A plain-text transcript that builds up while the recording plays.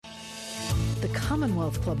The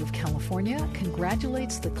Commonwealth Club of California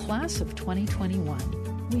congratulates the class of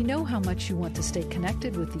 2021. We know how much you want to stay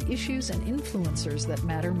connected with the issues and influencers that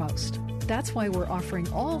matter most. That's why we're offering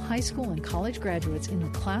all high school and college graduates in the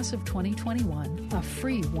class of 2021 a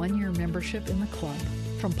free one-year membership in the club.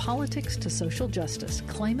 From politics to social justice,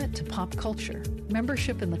 climate to pop culture,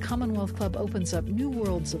 membership in the Commonwealth Club opens up new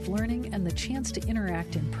worlds of learning and the chance to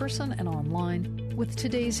interact in person and online with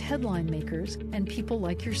today's headline makers and people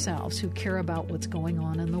like yourselves who care about what's going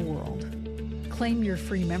on in the world. Claim your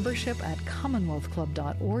free membership at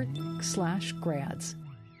commonwealthclub.org/grads.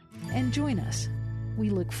 And join us.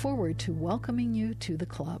 We look forward to welcoming you to the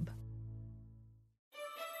club.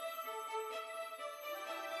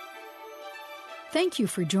 Thank you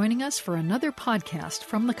for joining us for another podcast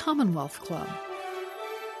from the Commonwealth Club.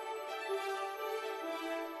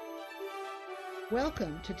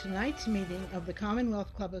 Welcome to tonight's meeting of the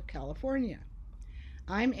Commonwealth Club of California.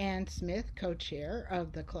 I'm Ann Smith, co-chair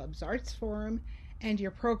of the club's Arts Forum and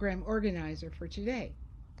your program organizer for today.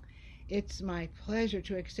 It's my pleasure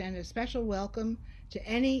to extend a special welcome to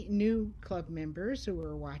any new club members who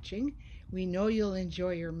are watching. We know you'll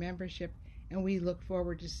enjoy your membership and we look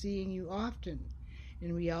forward to seeing you often.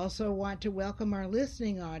 And we also want to welcome our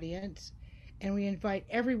listening audience, and we invite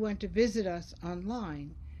everyone to visit us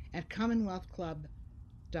online at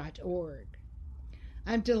commonwealthclub.org.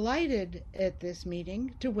 I'm delighted at this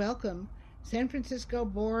meeting to welcome San Francisco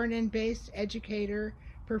born and based educator,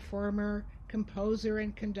 performer, composer,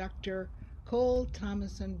 and conductor Cole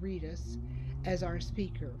Thomason-Redus as our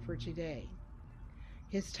speaker for today.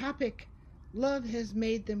 His topic, Love Has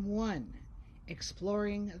Made Them One,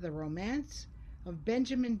 exploring the romance of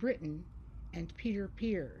Benjamin Britten and Peter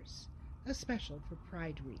Pears, a special for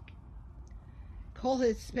Pride Week. Cole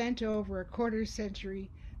has spent over a quarter century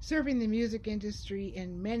serving the music industry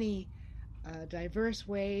in many diverse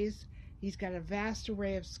ways. He's got a vast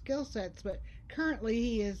array of skill sets, but currently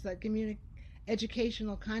he is the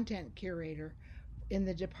educational content curator in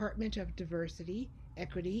the Department of Diversity,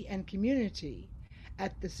 Equity, and Community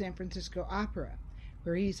at the San Francisco Opera,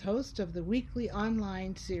 where he's host of the weekly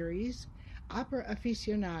online series Opera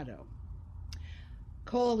Aficionado.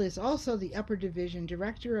 Cole is also the Upper Division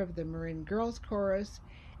Director of the Marin Girls Chorus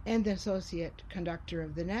and the Associate Conductor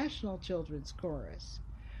of the National Children's Chorus.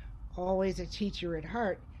 Always a teacher at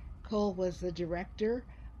heart, Cole was the Director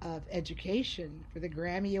of Education for the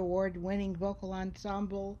Grammy Award-winning vocal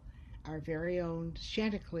ensemble, our very own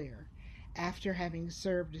Chanticleer, after having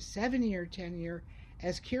served a 7-year tenure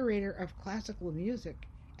as Curator of Classical Music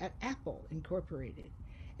at Apple Incorporated,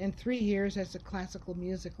 and 3 years as a classical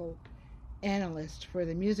musical analyst for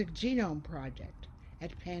the Music Genome Project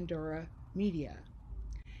at Pandora Media.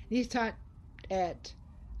 He's taught at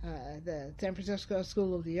the San Francisco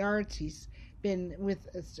School of the Arts. He's been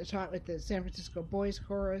taught with the San Francisco Boys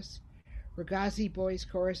Chorus, Ragazzi Boys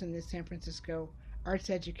Chorus, and the San Francisco Arts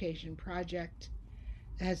Education Project.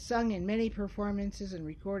 Has sung in many performances and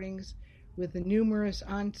recordings with the numerous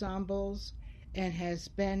ensembles, and has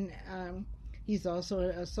been he's also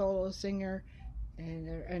a solo singer and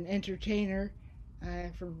an entertainer,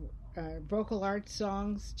 from vocal arts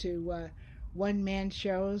songs to one-man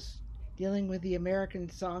shows dealing with the American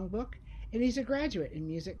Songbook, and he's a graduate in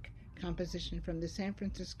music composition from the San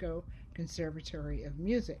Francisco Conservatory of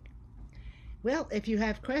Music. Well, if you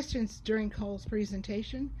have questions during Cole's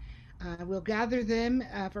presentation, we'll gather them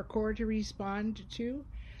for Core to respond to.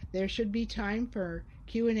 There should be time for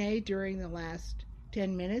Q&A during the last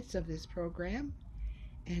 10 minutes of this program.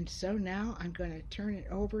 And so now I'm going to turn it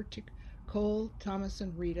over to Cole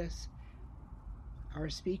Thomason-Redus, our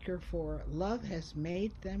speaker for Love Has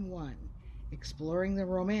Made Them One, exploring the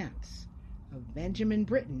romance of Benjamin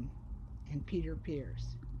Britten and Peter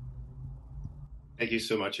Pears. Thank you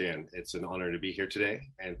so much, Anne. It's an honor to be here today,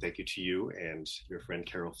 and thank you to you and your friend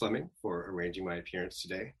Carol Fleming for arranging my appearance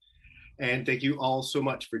today. And thank you all so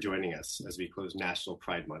much for joining us as we close National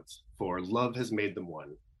Pride Month for Love Has Made Them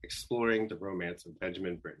One, exploring the romance of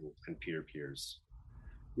Benjamin Britten and Peter Pears.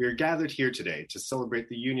 We are gathered here today to celebrate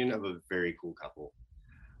the union of a very cool couple.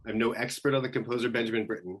 I'm no expert on the composer Benjamin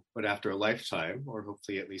Britten, but after a lifetime, or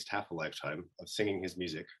hopefully at least half a lifetime, of singing his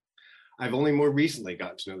music, I've only more recently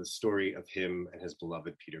gotten to know the story of him and his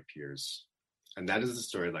beloved Peter Pears. And that is the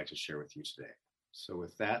story I'd like to share with you today. So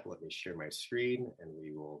with that, let me share my screen and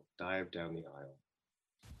we will dive down the aisle.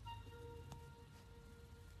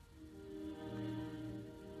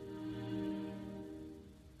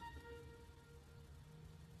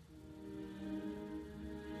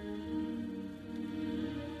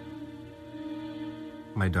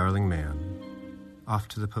 My darling man, off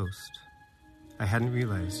to the post. I hadn't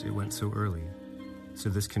realized it went so early. so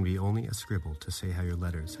this can be only a scribble to say how your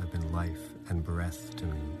letters have been life and breath to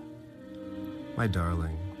me. My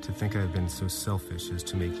darling, to think I have been so selfish as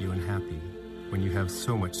to make you unhappy when you have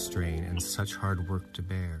so much strain and such hard work to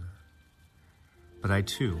bear. But I,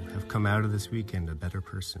 too, have come out of this weekend a better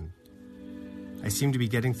person. I seem to be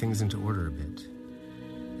getting things into order a bit.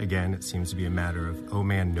 Again, it seems to be a matter of, oh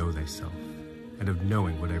man, know thyself, and of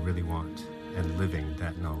knowing what I really want, and living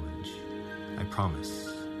that knowledge. I promise,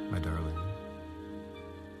 my darling.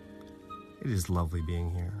 It is lovely being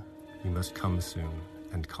here. You must come soon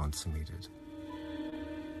and consummate it.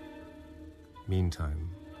 Meantime,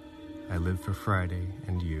 I live for Friday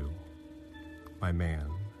and you, my man,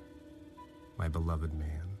 my beloved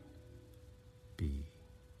man, B.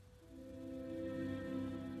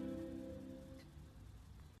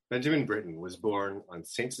 Benjamin Britten was born on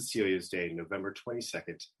St. Cecilia's Day, November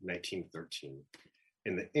 22nd, 1913,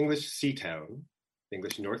 in the English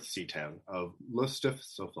North Sea town of Lowestoft,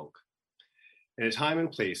 Suffolk. In a time and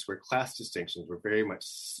place where class distinctions were very much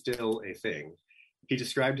still a thing, he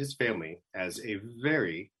described his family as a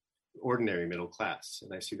very ordinary middle class.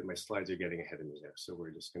 And I see that my slides are getting ahead of me there, so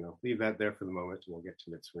we're just going to leave that there for the moment, and we'll get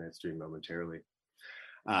to tonight's dream momentarily.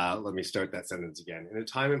 Let me start that sentence again. In a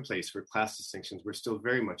time and place where class distinctions were still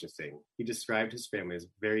very much a thing, he described his family as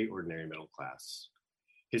very ordinary middle class.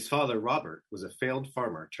 His father, Robert, was a failed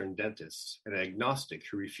farmer turned dentist and an agnostic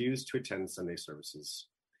who refused to attend Sunday services.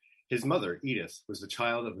 His mother, Edith, was the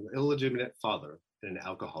child of an illegitimate father and an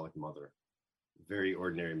alcoholic mother. Very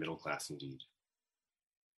ordinary middle class indeed.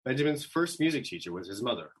 Benjamin's first music teacher was his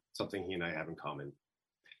mother, something he and I have in common.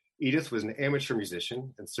 Edith was an amateur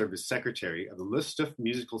musician and served as secretary of the Lowestoft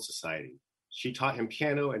Musical Society. She taught him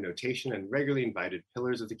piano and notation and regularly invited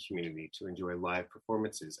pillars of the community to enjoy live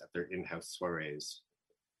performances at their in-house soirees.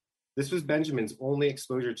 This was Benjamin's only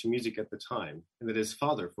exposure to music at the time, and that his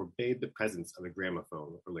father forbade the presence of a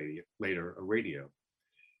gramophone or later a radio.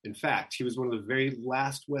 In fact, he was one of the very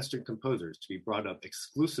last Western composers to be brought up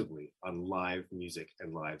exclusively on live music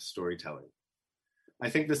and live storytelling. I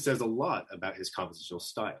think this says a lot about his compositional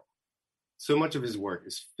style. So much of his work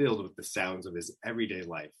is filled with the sounds of his everyday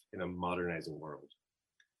life in a modernizing world.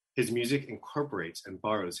 His music incorporates and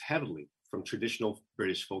borrows heavily from traditional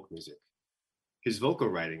British folk music. His vocal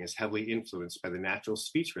writing is heavily influenced by the natural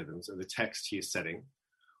speech rhythms of the text he is setting,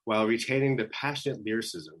 while retaining the passionate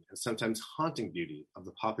lyricism and sometimes haunting beauty of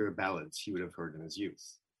the popular ballads he would have heard in his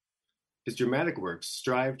youth. His dramatic works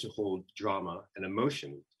strive to hold drama and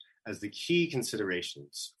emotion as the key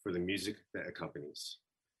considerations for the music that accompanies.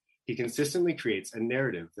 He consistently creates a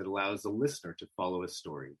narrative that allows the listener to follow a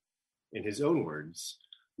story. In his own words,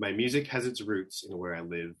 "My music has its roots in where I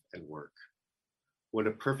live and work." What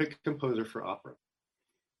a perfect composer for opera.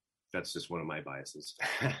 That's just one of my biases.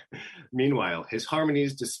 Meanwhile, his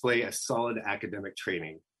harmonies display a solid academic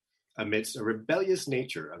training amidst a rebellious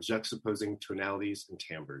nature of juxtaposing tonalities and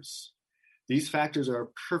timbres. These factors are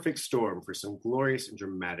a perfect storm for some glorious and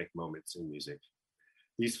dramatic moments in music.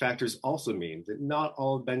 These factors also mean that not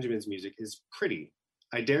all of Benjamin's music is pretty.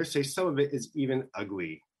 I dare say some of it is even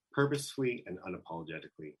ugly, purposefully and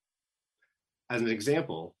unapologetically. As an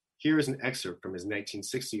example, here is an excerpt from his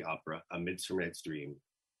 1960 opera, A Midsummer Night's Dream.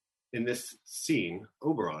 In this scene,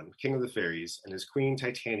 Oberon, king of the fairies, and his queen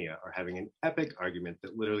Titania are having an epic argument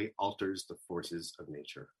that literally alters the forces of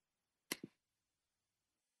nature.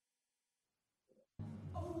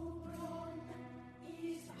 Oh,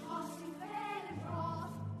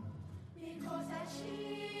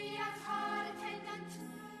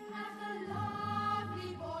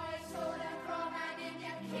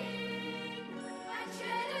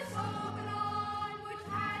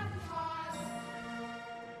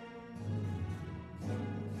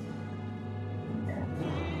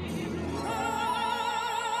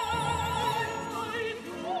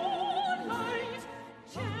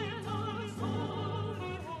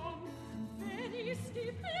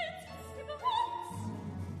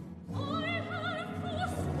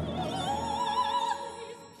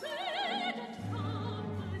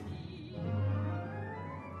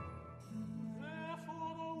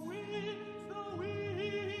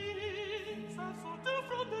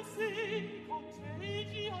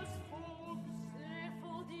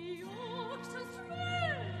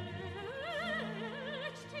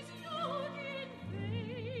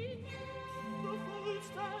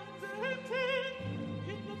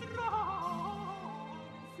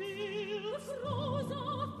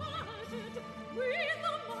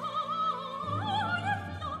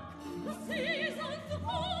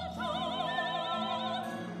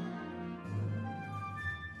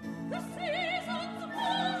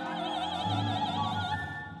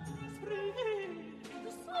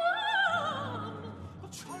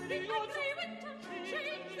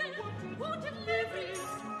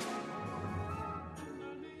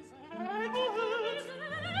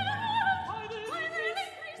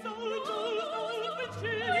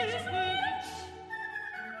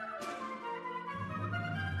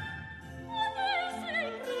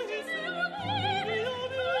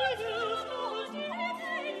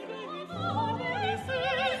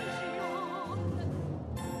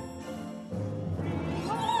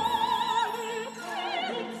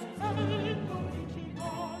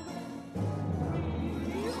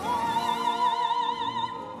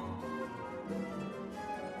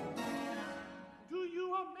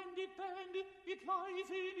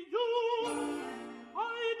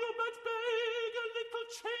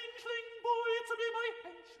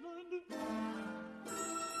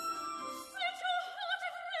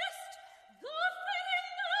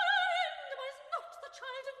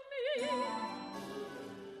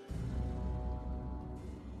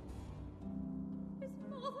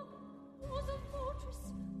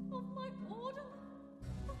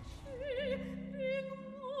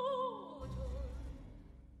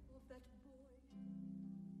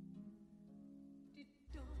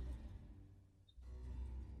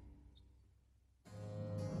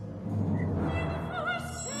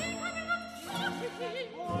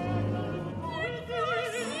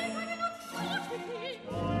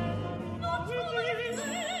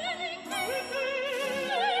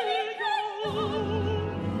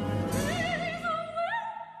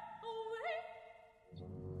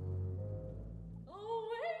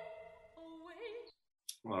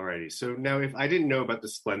 Alrighty, so now if I didn't know about the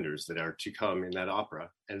splendors that are to come in that opera,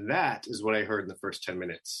 and that is what I heard in the first 10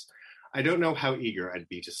 minutes, I don't know how eager I'd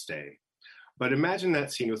be to stay. But imagine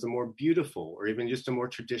that scene with a more beautiful or even just a more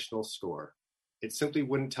traditional score. It simply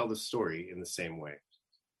wouldn't tell the story in the same way.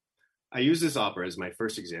 I use this opera as my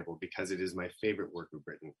first example because it is my favorite work of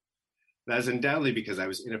Britten. That is undoubtedly because I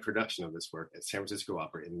was in a production of this work at San Francisco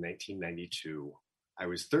Opera in 1992. I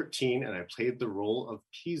was 13 and I played the role of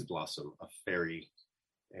Peas Blossom, a fairy.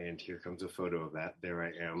 And here comes a photo of that. There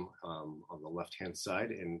I am on the left-hand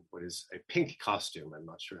side in what is a pink costume. I'm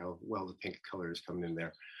not sure how well the pink color is coming in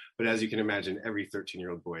there. But as you can imagine, every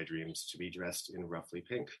 13-year-old boy dreams to be dressed in roughly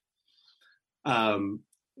pink.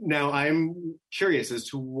 Now, I'm curious as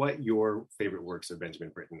to what your favorite works of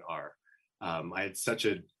Benjamin Britten are. I had such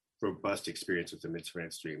a robust experience with the Midsummer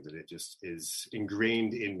Night's Dream that it just is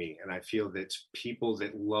ingrained in me. And I feel that people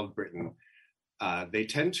that love Britten, they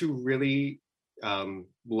tend to really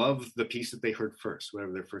love the piece that they heard first,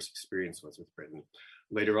 whatever their first experience was with Britten.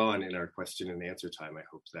 Later on in our question and answer time, I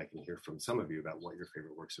hope that I can hear from some of you about what your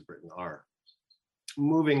favorite works of Britten are.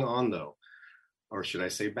 Moving on though, or should I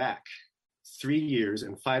say back, 3 years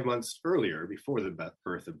and 5 months earlier, before the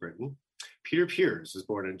birth of Britten, Peter Pears was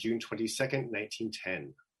born on June 22nd,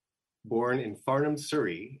 1910. Born in Farnham,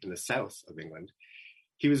 Surrey, in the south of England,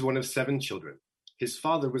 he was one of 7 children. His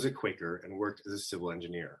father was a Quaker and worked as a civil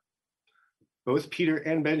engineer. Both Peter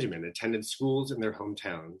and Benjamin attended schools in their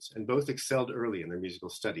hometowns, and both excelled early in their musical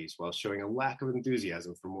studies while showing a lack of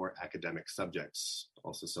enthusiasm for more academic subjects,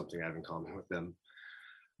 also something I have in common with them.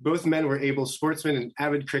 Both men were able sportsmen and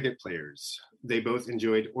avid cricket players. They both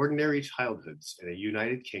enjoyed ordinary childhoods in a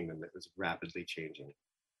United Kingdom that was rapidly changing.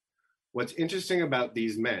 What's interesting about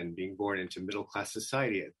these men being born into middle-class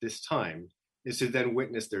society at this time is to then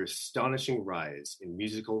witness their astonishing rise in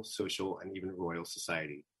musical, social, and even royal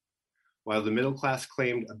society. While the middle class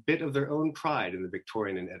claimed a bit of their own pride in the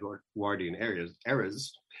Victorian and Edwardian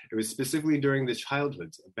eras, it was specifically during the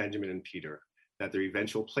childhoods of Benjamin and Peter that their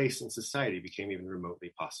eventual place in society became even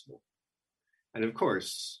remotely possible. And of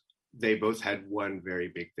course, they both had one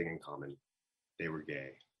very big thing in common. They were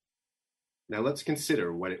gay. Now let's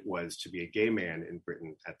consider what it was to be a gay man in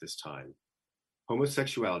Britain at this time.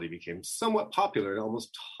 Homosexuality became somewhat popular and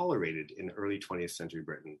almost tolerated in early 20th century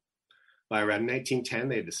Britain. By around 1910,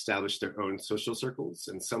 they had established their own social circles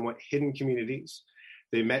and somewhat hidden communities.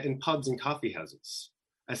 They met in pubs and coffee houses.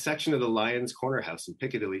 A section of the Lion's Corner House in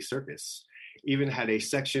Piccadilly Circus even had a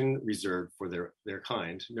section reserved for their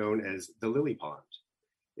kind, known as the Lily Pond.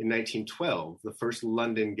 In 1912, the first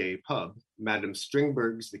London gay pub, Madame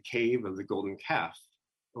Stringberg's The Cave of the Golden Calf,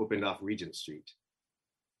 opened off Regent Street.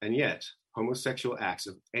 And yet, homosexual acts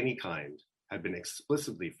of any kind had been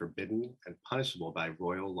explicitly forbidden and punishable by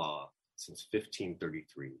royal law since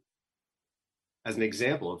 1533. As an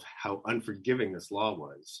example of how unforgiving this law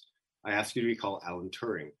was, I ask you to recall Alan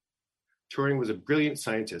Turing. Turing was a brilliant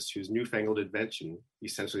scientist whose newfangled invention,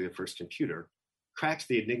 essentially the first computer, cracked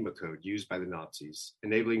the Enigma code used by the Nazis,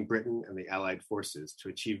 enabling Britain and the Allied forces to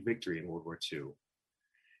achieve victory in World War II.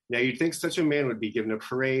 Now, you'd think such a man would be given a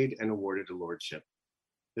parade and awarded a lordship.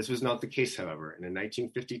 This was not the case, however, and in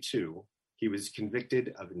 1952, he was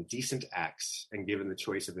convicted of indecent acts and given the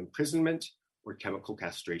choice of imprisonment or chemical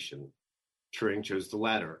castration. Turing chose the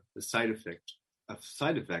latter, the side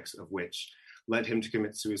effects of which led him to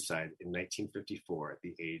commit suicide in 1954 at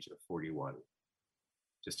the age of 41,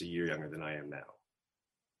 just a year younger than I am now.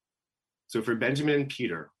 So for Benjamin and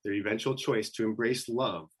Peter, their eventual choice to embrace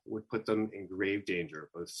love would put them in grave danger,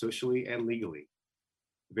 both socially and legally.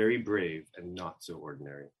 Very brave and not so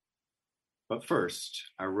ordinary. But first,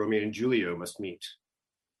 our Romeo and Julio must meet.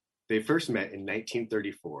 They first met in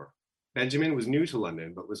 1934. Benjamin was new to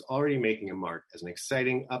London, but was already making a mark as an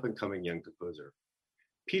exciting, up-and-coming young composer.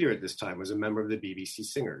 Peter at this time was a member of the BBC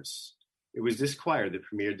Singers. It was this choir that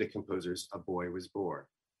premiered the composer's A Boy Was Born.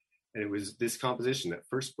 And it was this composition that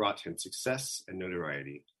first brought him success and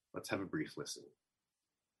notoriety. Let's have a brief listen.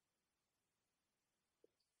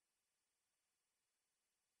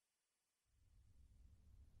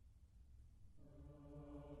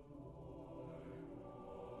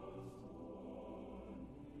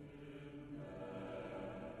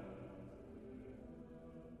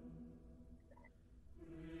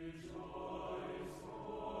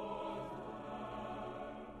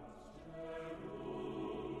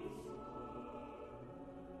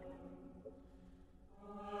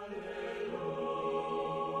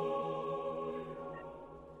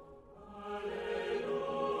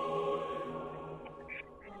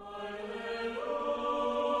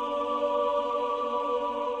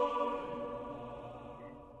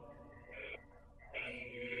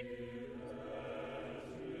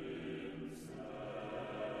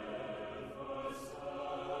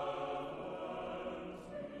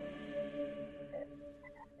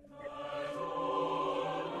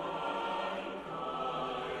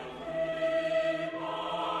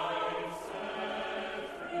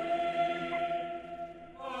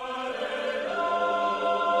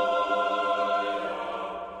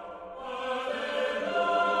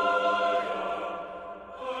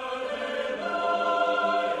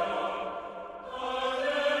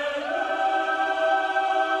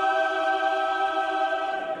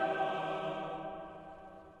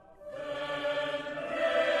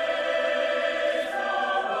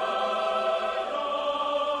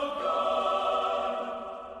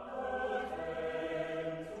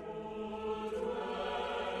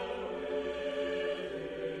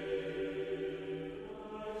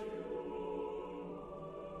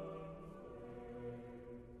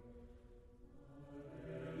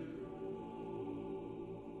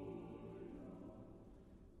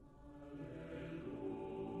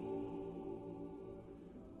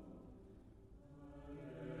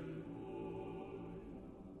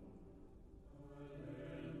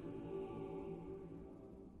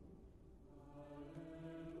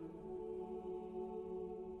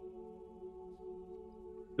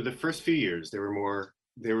 For the first few years, they were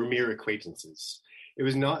mere acquaintances. It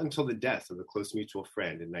was not until the death of a close mutual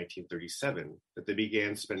friend in 1937 that they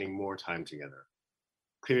began spending more time together,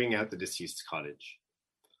 clearing out the deceased's cottage.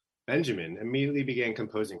 Benjamin immediately began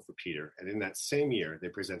composing for Peter, and in that same year, they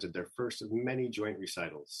presented their first of many joint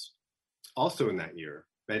recitals. Also in that year,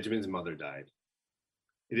 Benjamin's mother died.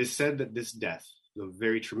 It is said that this death, though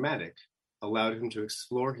very traumatic, allowed him to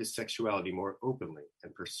explore his sexuality more openly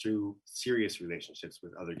and pursue serious relationships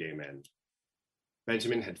with other gay men.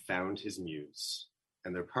 Benjamin had found his muse,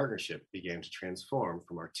 and their partnership began to transform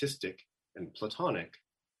from artistic and platonic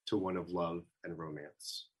to one of love and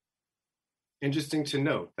romance. Interesting to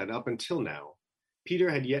note that up until now, Peter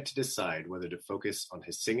had yet to decide whether to focus on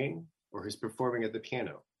his singing or his performing at the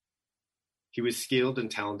piano. He was skilled and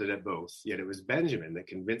talented at both, yet it was Benjamin that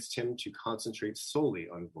convinced him to concentrate solely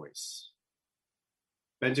on voice.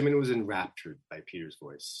 Benjamin was enraptured by Peter's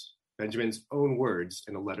voice. Benjamin's own words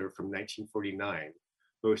in a letter from 1949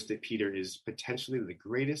 boast that Peter is potentially the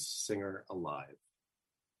greatest singer alive.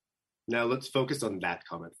 Now let's focus on that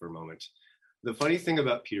comment for a moment. The funny thing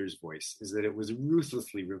about Peter's voice is that it was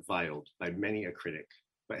ruthlessly reviled by many a critic,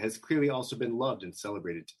 but has clearly also been loved and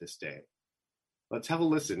celebrated to this day. Let's have a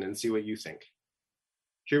listen and see what you think.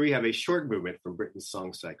 Here we have a short movement from Britten's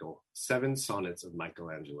song cycle, 7 Sonnets of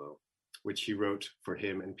Michelangelo, which he wrote for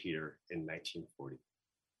him and Peter in 1940.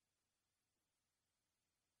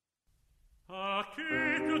 A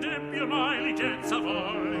chi più debbia mai licenza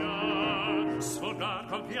voglia sfogar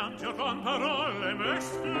col pianto o con parole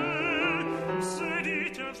meste, se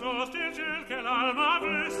dite al suo stirgel che l'alma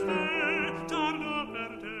veste, tardo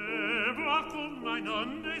per te vuol con mai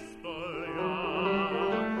non ne spoglia.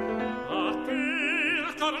 A chi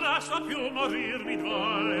il cor lascia più morir mi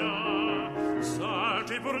voglia,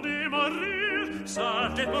 salte pur di morir,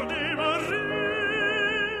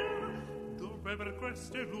 dove per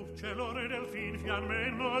queste lucce l'ore del fin fiamme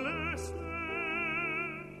moleste,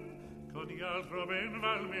 con gli altro ben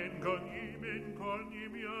valmen, cogni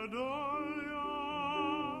mia doia.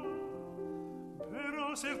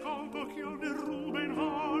 Però se il colpo ch'io ne ruba in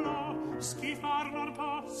volo, schifar non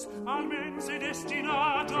pos, almen sei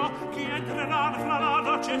destinato, chi entrerà fra la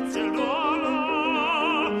dolcezza e il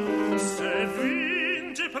dolo. Se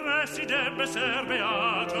vince pressi debbe ser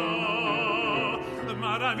beato,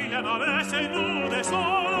 maraviglia non è se nude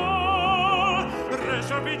solo,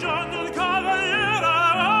 resto pigion del cavaliere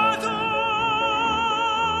amato,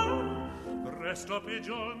 resto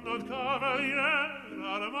pigion del cavaliere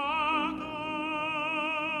armato.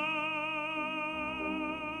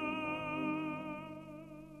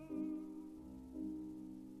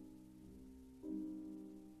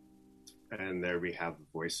 And there we have the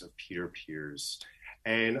voice of Peter Pears.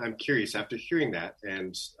 And I'm curious, after hearing that,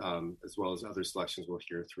 and as well as other selections we'll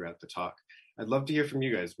hear throughout the talk, I'd love to hear from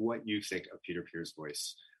you guys what you think of Peter Pears'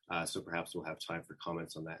 voice. So perhaps we'll have time for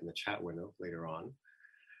comments on that in the chat window later on.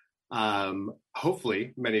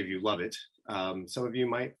 Hopefully, many of you love it. Some of you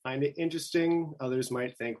might find it interesting. Others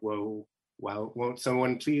might think, whoa, wow, won't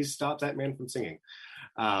someone please stop that man from singing?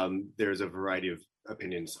 There's a variety of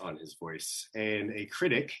opinions on his voice. And a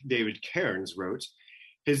critic, David Cairns, wrote,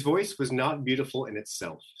 "His voice was not beautiful in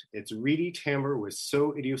itself. Its reedy timbre was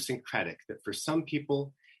so idiosyncratic that for some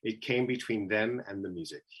people, it came between them and the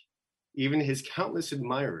music. Even his countless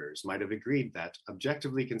admirers might have agreed that,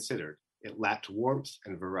 objectively considered, it lacked warmth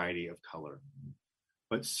and variety of color.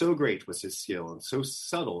 But so great was his skill and so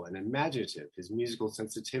subtle and imaginative his musical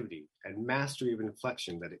sensitivity and mastery of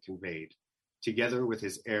inflection that it conveyed, together with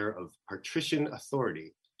his air of patrician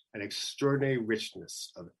authority and extraordinary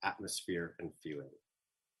richness of atmosphere and feeling."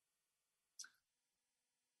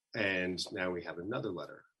 And now we have another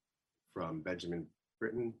letter from Benjamin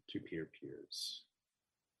Britten to Peter Pears.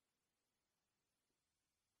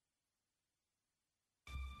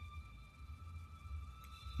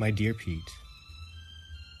 My dear Pete,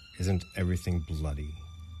 isn't everything bloody?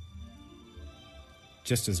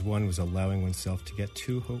 Just as one was allowing oneself to get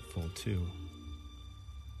too hopeful, too.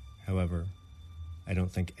 However, I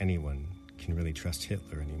don't think anyone can really trust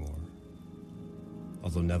Hitler anymore.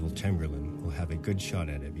 Although Neville Chamberlain will have a good shot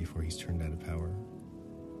at it before he's turned out of power.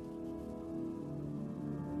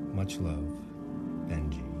 Much love,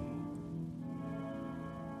 Benji.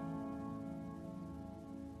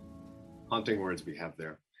 Haunting words we have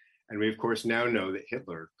there. And we, of course, now know that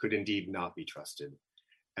Hitler could indeed not be trusted,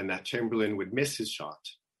 and that Chamberlain would miss his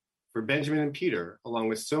shot. For Benjamin and Peter, along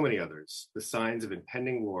with so many others, the signs of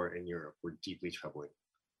impending war in Europe were deeply troubling.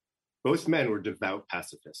 Both men were devout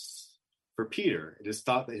pacifists. For Peter, it is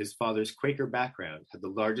thought that his father's Quaker background had the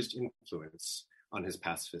largest influence on his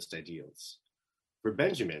pacifist ideals. For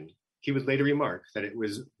Benjamin, he would later remark that it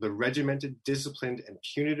was the regimented, disciplined, and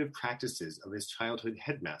punitive practices of his childhood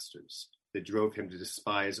headmasters that drove him to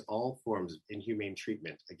despise all forms of inhumane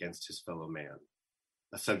treatment against his fellow man,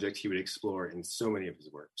 a subject he would explore in so many of his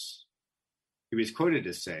works. He was quoted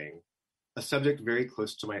as saying, "A subject very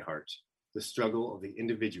close to my heart, the struggle of the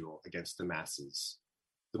individual against the masses.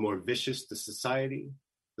 The more vicious the society,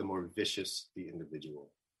 the more vicious the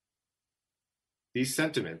individual." These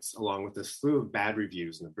sentiments, along with a slew of bad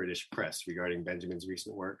reviews in the British press regarding Benjamin's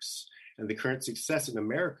recent works and the current success in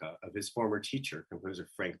America of his former teacher, composer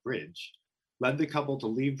Frank Bridge, led the couple to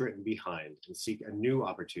leave Britain behind and seek a new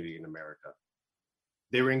opportunity in America.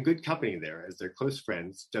 They were in good company there, as their close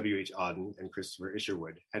friends, W.H. Auden and Christopher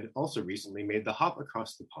Isherwood, had also recently made the hop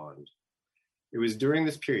across the pond. It was during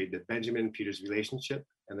this period that Benjamin and Peter's relationship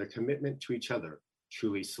and their commitment to each other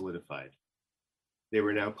truly solidified. They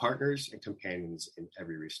were now partners and companions in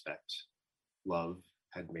every respect. Love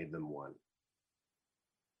had made them one.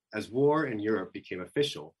 As war in Europe became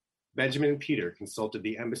official, Benjamin and Peter consulted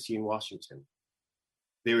the embassy in Washington.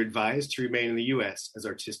 They were advised to remain in the U.S. as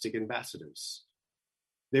artistic ambassadors.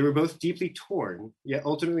 They were both deeply torn, yet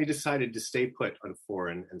ultimately decided to stay put on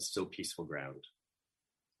foreign and still peaceful ground.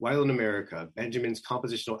 While in America, Benjamin's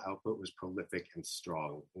compositional output was prolific and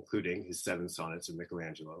strong, including his 7 sonnets of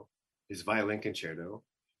Michelangelo, his violin concerto,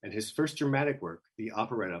 and his first dramatic work, the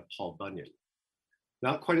operetta Paul Bunyan.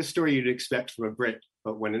 Not quite a story you'd expect from a Brit,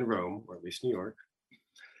 but when in Rome, or at least New York.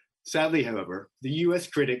 Sadly, however, the U.S.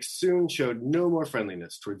 critics soon showed no more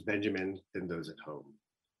friendliness towards Benjamin than those at home.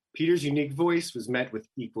 Peter's unique voice was met with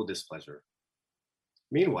equal displeasure.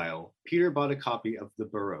 Meanwhile, Peter bought a copy of The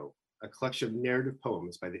Burrow, a collection of narrative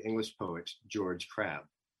poems by the English poet George Crabbe.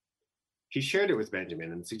 He shared it with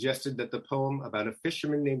Benjamin and suggested that the poem about a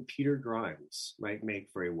fisherman named Peter Grimes might make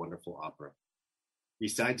for a wonderful opera.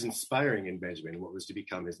 Besides inspiring in Benjamin what was to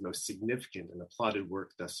become his most significant and applauded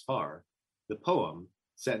work thus far, the poem,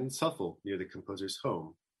 set in Suffolk near the composer's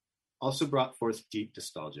home, also brought forth deep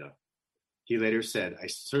nostalgia. He later said,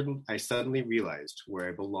 I suddenly realized where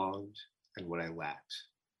I belonged and what I lacked.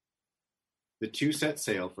 The two set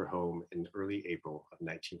sail for home in early April of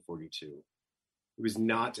 1942. It was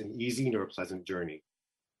not an easy nor pleasant journey.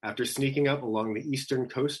 After sneaking up along the eastern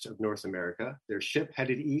coast of North America, their ship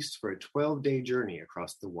headed east for a 12-day journey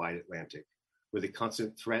across the wide Atlantic, where the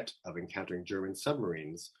constant threat of encountering German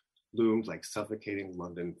submarines loomed like suffocating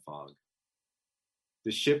London fog.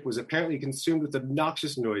 The ship was apparently consumed with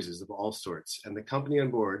obnoxious noises of all sorts, and the company on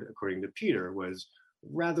board, according to Peter, was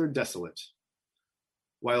rather desolate.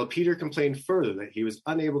 While Peter complained further that he was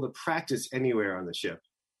unable to practice anywhere on the ship,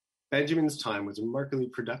 Benjamin's time was remarkably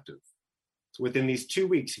productive. So within these 2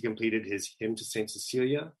 weeks, he completed his Hymn to St.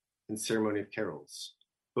 Cecilia and Ceremony of Carols,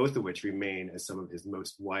 both of which remain as some of his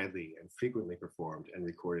most widely and frequently performed and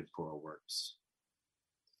recorded choral works.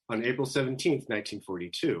 On April 17,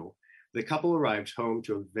 1942, the couple arrived home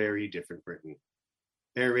to a very different Britain.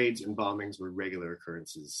 Air raids and bombings were regular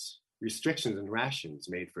occurrences. Restrictions and rations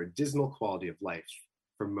made for a dismal quality of life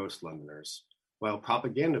for most Londoners, while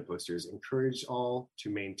propaganda posters encouraged all to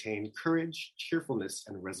maintain courage, cheerfulness,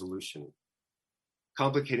 and resolution.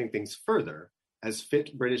 Complicating things further, as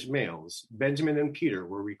fit British males, Benjamin and Peter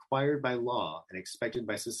were required by law and expected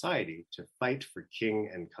by society to fight for king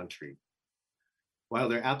and country. While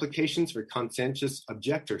their applications for conscientious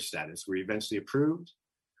objector status were eventually approved,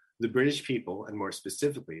 the British people, and more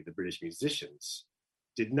specifically the British musicians,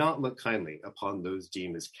 did not look kindly upon those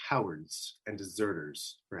deemed as cowards and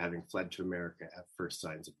deserters for having fled to America at first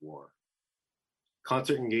signs of war.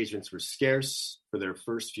 Concert engagements were scarce for their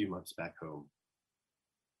first few months back home.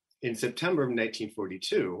 In September of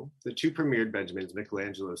 1942, the two premiered Benjamin's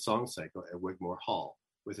Michelangelo song cycle at Wigmore Hall,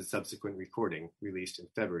 with a subsequent recording released in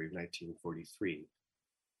February of 1943.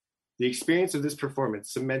 The experience of this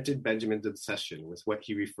performance cemented Benjamin's obsession with what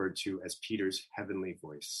he referred to as Peter's heavenly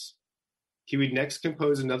voice. He would next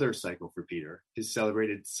compose another cycle for Peter, his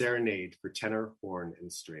celebrated Serenade for tenor, horn,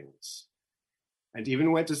 and strings, and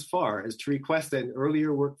even went as far as to request that an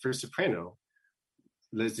earlier work for soprano,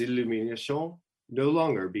 Les Illuminations, no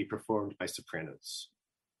longer be performed by sopranos.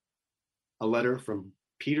 A letter from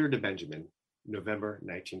Peter to Benjamin, November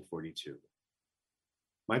 1942.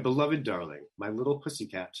 My beloved darling, my little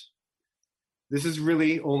pussycat, this is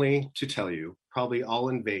really only to tell you, probably all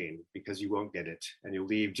in vain because you won't get it and you'll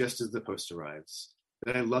leave just as the post arrives,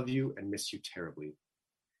 that I love you and miss you terribly.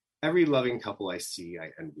 Every loving couple I see, I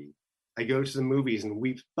envy. I go to the movies and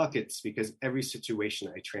weep buckets because every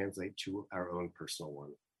situation I translate to our own personal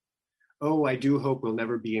one. Oh, I do hope we'll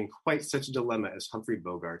never be in quite such a dilemma as Humphrey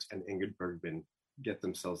Bogart and Ingrid Bergman get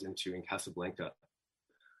themselves into in Casablanca.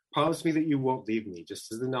 Promise me that you won't leave me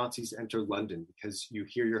just as the Nazis enter London because you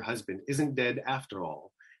hear your husband isn't dead after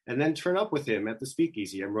all, and then turn up with him at the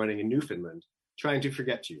speakeasy I'm running in Newfoundland, trying to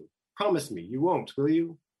forget you. Promise me you won't, will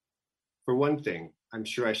you? For one thing, I'm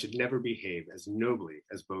sure I should never behave as nobly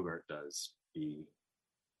as Bogart does. B.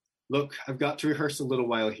 Look, I've got to rehearse a little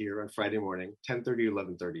while here on Friday morning, 10:30,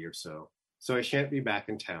 11:30 or so I shan't be back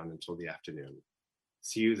in town until the afternoon.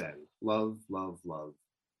 See you then. Love, love, love.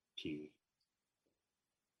 P.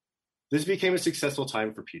 This became a successful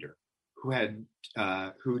time for Peter, who had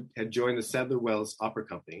joined the Sadler-Wells Opera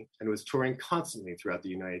Company and was touring constantly throughout the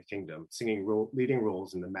United Kingdom, singing leading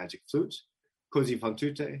roles in The Magic Flute, Così fan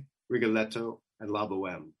tutte, Rigoletto, and La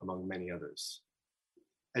Bohème, among many others.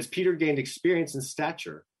 As Peter gained experience and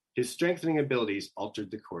stature, his strengthening abilities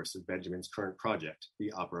altered the course of Benjamin's current project,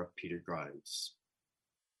 the opera Peter Grimes.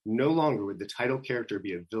 No longer would the title character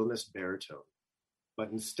be a villainous baritone,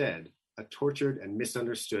 but instead a tortured and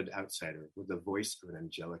misunderstood outsider with the voice of an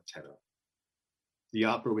angelic tenor. The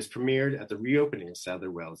opera was premiered at the reopening of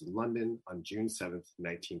Sadler-Wells in London on June 7th,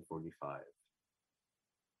 1945.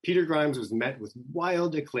 Peter Grimes was met with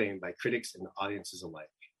wild acclaim by critics and audiences alike.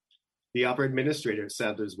 The opera administrator at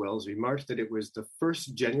Sadler's-Wells remarked that it was the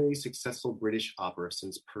first genuinely successful British opera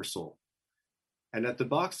since Purcell. And at the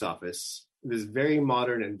box office, this very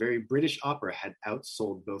modern and very British opera had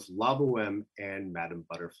outsold both La Bohème and Madame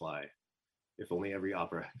Butterfly. If only every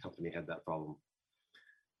opera company had that problem.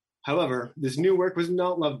 However, this new work was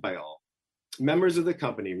not loved by all. Members of the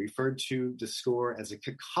company referred to the score as a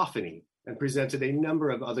cacophony and presented a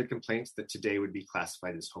number of other complaints that today would be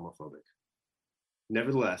classified as homophobic.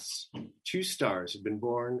 Nevertheless, two stars had been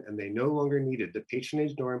born and they no longer needed the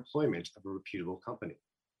patronage nor employment of a reputable company.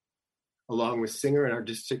 Along with singer and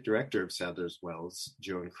artistic director of Sadler's-Wells,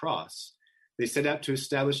 Joan Cross, they set out to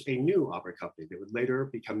establish a new opera company that would later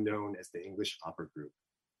become known as the English Opera Group.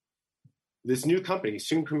 This new company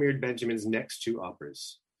soon premiered Benjamin's next two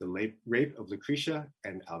operas, The Rape of Lucretia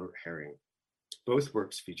and Albert Herring. Both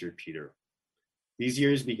works featured Peter. These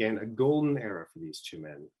years began a golden era for these two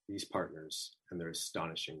men, these partners, and their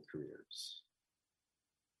astonishing careers.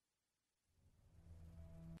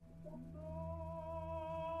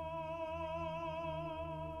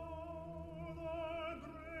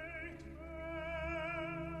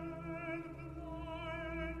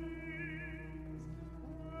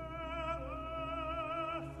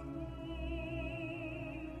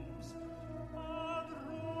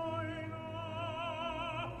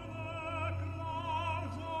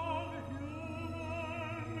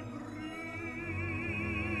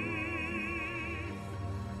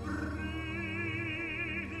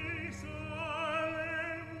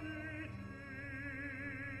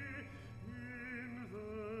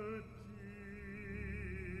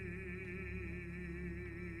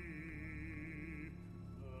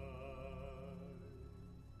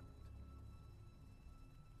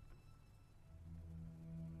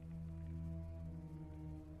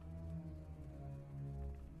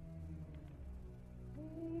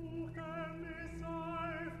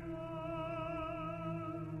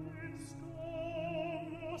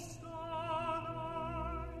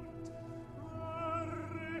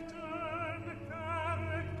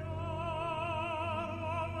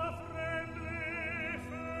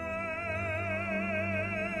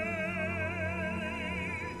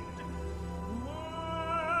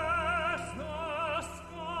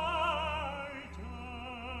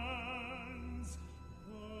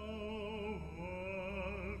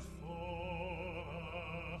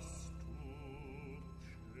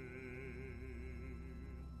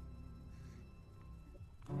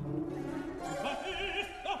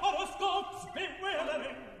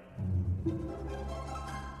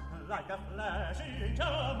 Like a flashing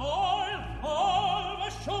turmoil of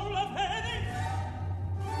a shoal of heading.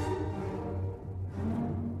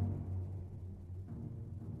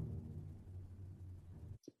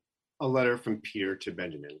 A letter from Peter to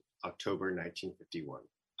Benjamin, October 1951.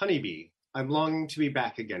 Honeybee, I'm longing to be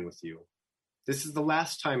back again with you. This is the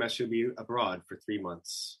last time I shall be abroad for 3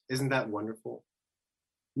 months. Isn't that wonderful?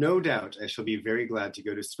 No doubt I shall be very glad to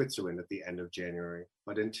go to Switzerland at the end of January,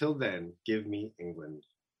 but until then, give me England.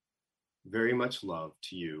 Very much love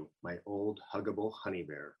to you, my old huggable honey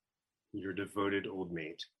bear, your devoted old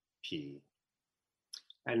mate, P.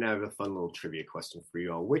 And now I have a fun little trivia question for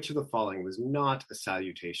you all. Which of the following was not a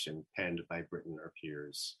salutation penned by Britten or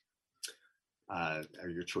Pears?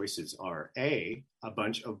 Your choices are A, a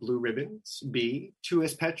bunch of blue ribbons, B,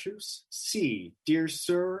 tuus petrus, C, dear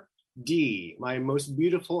sir, D, my most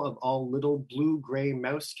beautiful of all little blue-gray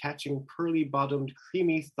mouse-catching, pearly-bottomed,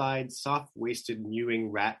 creamy-thighed, soft-waisted, mewing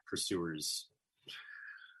rat pursuers.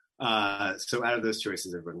 So out of those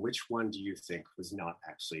choices, everyone, which one do you think was not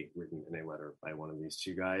actually written in a letter by one of these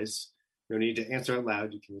two guys? No need to answer out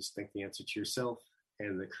loud. You can just think the answer to yourself.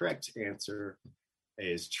 And the correct answer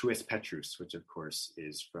is tuus petrus, which of course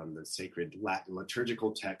is from the sacred Latin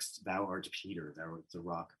liturgical text, Thou art Peter, thou art the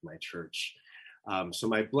rock of my church. So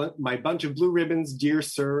my bunch of blue ribbons, dear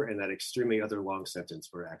sir, and that extremely other long sentence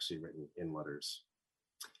were actually written in letters.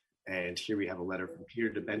 And here we have a letter from Peter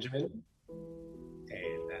to Benjamin.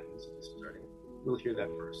 And that music is starting. We'll hear that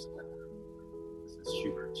first. This is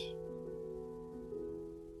Schubert.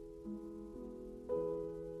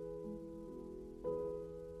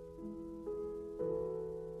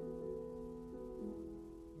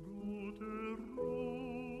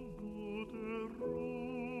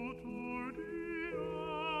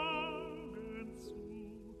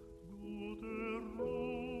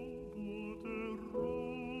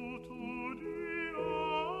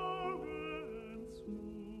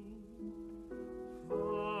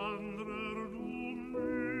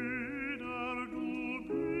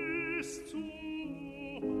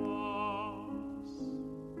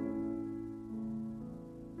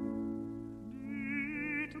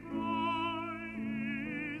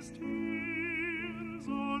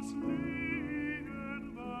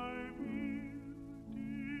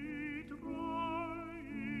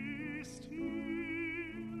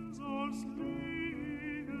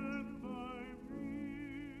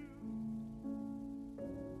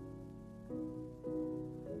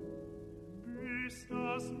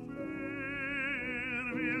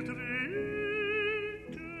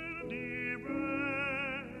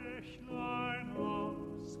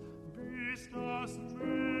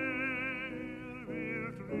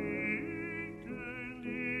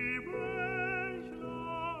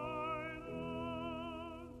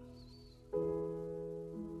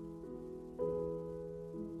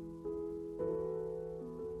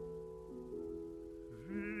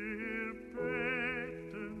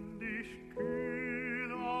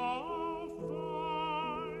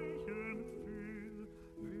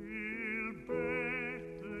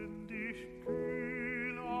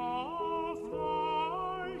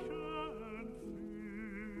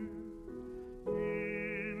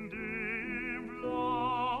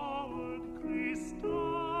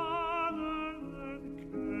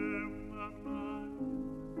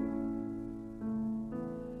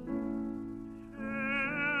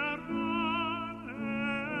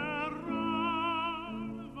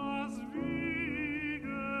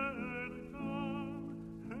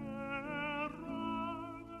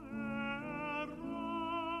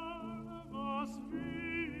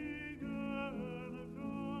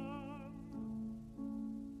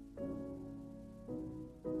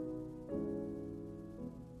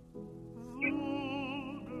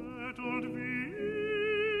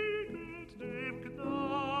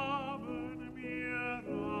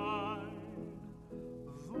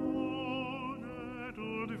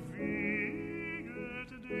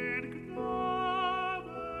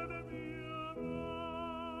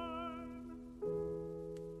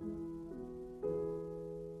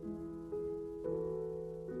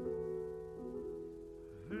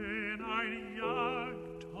 ein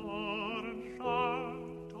Jagdhorn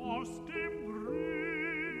aus dem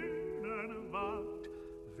grünen Wald,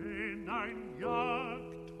 wenn ein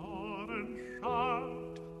Jagdhorn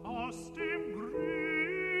schallt aus dem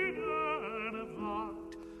grünen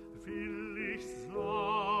Wald, will ich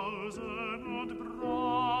sausen und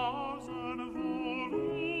brausen wohl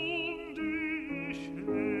um dich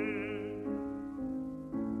her.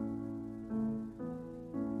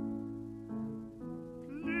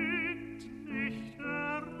 Blickt nicht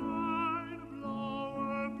herein,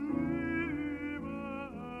 blaue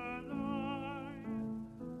Blümelein,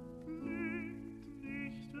 blickt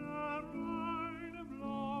nicht herein,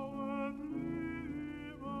 blaue Blümelein.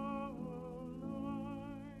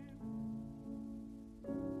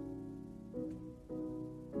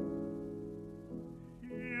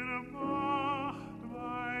 Ihr macht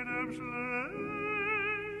meinem Schläfer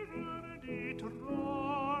die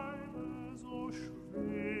Träume so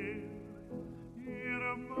schwer.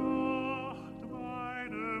 Ihr macht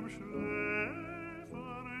meinem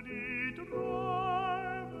Schläfer die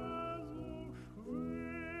Träume so schwer.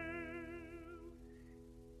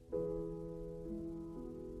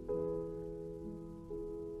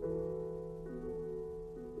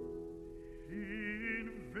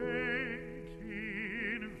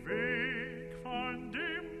 Hinweg von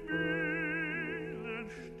dem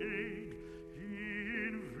Mühlensteg,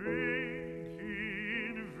 hinweg,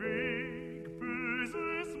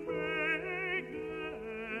 böses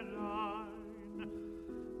Mägdelein,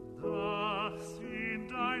 dass ihn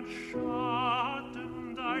dein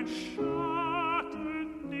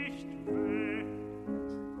Schatten nicht weckt.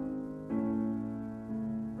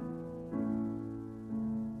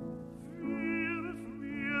 Wirf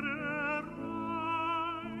mir herein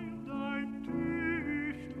dein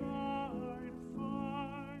Tüchlein fein,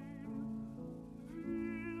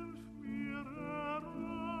 wirf mir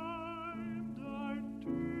herein dein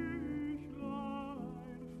Tüchlein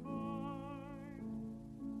fein.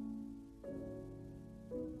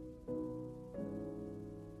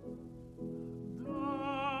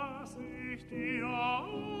 Dass ich die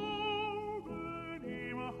Augen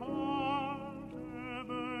ihm halte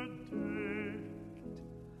bedeckt,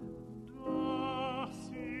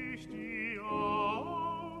 dass ich die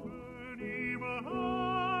Augen ihm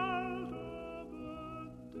halte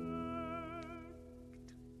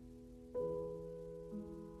bedeckt.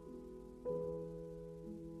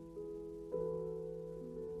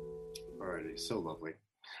 Alrighty, so lovely.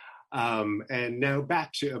 And now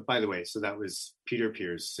back to, by the way, so that was Peter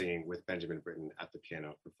Pears singing with Benjamin Britten at the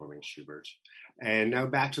piano performing Schubert. And now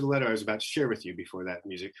back to the letter I was about to share with you before that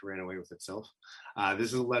music ran away with itself.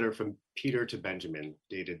 This is a letter from Peter to Benjamin,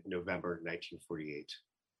 dated November 1948.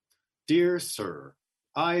 Dear Sir,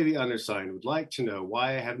 I, the undersigned, would like to know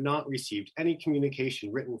why I have not received any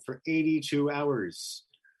communication written for 82 hours.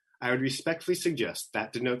 I would respectfully suggest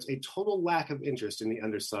that denotes a total lack of interest in the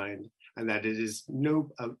undersigned, and that it is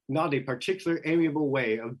not a particular amiable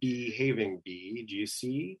way of behaving. Do you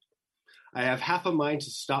see? I have half a mind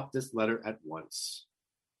to stop this letter at once.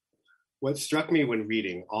 What struck me when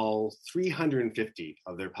reading all 350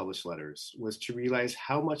 of their published letters was to realize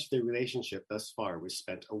how much their relationship thus far was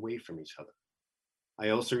spent away from each other. I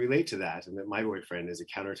also relate to that, and that my boyfriend is a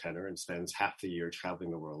countertenor and spends half the year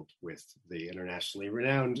traveling the world with the internationally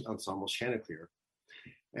renowned ensemble Chanticleer,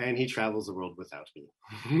 and he travels the world without me.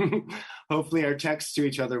 Hopefully our texts to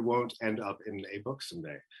each other won't end up in a book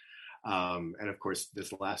someday. And of course,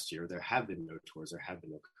 this last year, there have been no tours, there have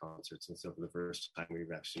been no concerts, and so for the first time,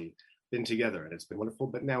 we've actually been together, and it's been wonderful.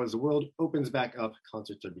 But now as the world opens back up,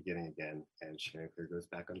 concerts are beginning again, and Chanticleer goes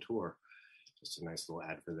back on tour. Just a nice little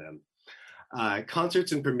ad for them.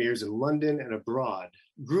 Concerts and premieres in London and abroad,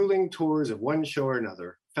 grueling tours of one show or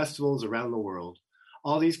another, festivals around the world,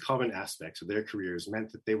 all these common aspects of their careers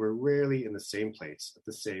meant that they were rarely in the same place at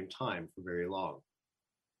the same time for very long.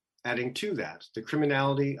 Adding to that, the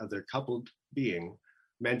criminality of their coupled being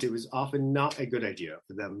meant it was often not a good idea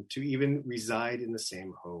for them to even reside in the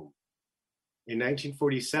same home. In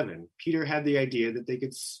 1947, Peter had the idea that they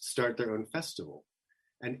could start their own festival,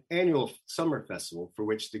 an annual summer festival for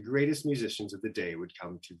which the greatest musicians of the day would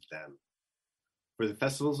come to them. For the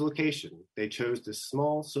festival's location, they chose the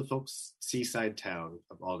small Suffolk seaside town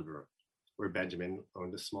of Aldborough, where Benjamin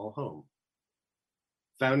owned a small home.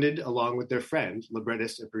 Founded along with their friend,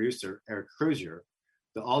 librettist and producer Eric Crozier,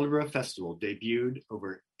 the Aldborough Festival debuted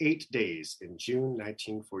over 8 days in June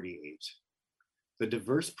 1948. The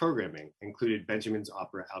diverse programming included Benjamin's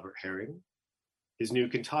opera Albert Herring, his new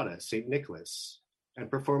cantata St. Nicholas,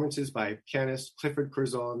 and performances by pianist Clifford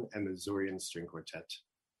Curzon and the Zorian String Quartet.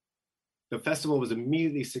 The festival was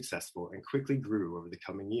immediately successful and quickly grew over the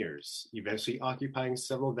coming years, eventually occupying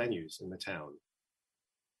several venues in the town.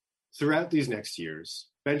 Throughout these next years,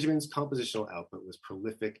 Benjamin's compositional output was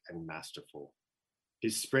prolific and masterful.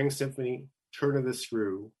 His Spring Symphony, Turn of the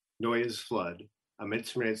Screw, Noye's Flood, A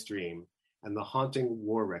Midsummer's Dream, and the haunting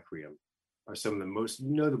War Requiem are some of the most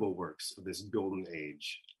notable works of this golden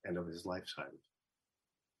age and of his lifetime.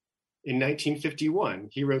 In 1951,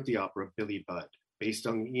 he wrote the opera Billy Budd, based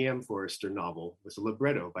on the E.M. Forster novel with a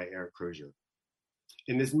libretto by Eric Crozier.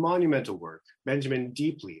 In this monumental work, Benjamin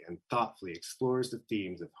deeply and thoughtfully explores the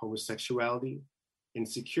themes of homosexuality,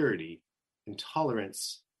 insecurity,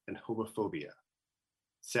 intolerance, and homophobia,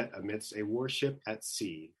 set amidst a warship at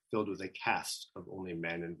sea filled with a cast of only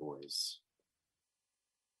men and boys.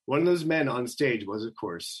 One of those men on stage was, of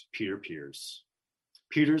course, Peter Pears.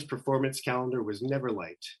 Peter's performance calendar was never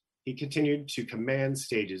light. He continued to command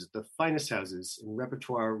stages at the finest houses in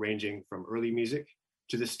repertoire ranging from early music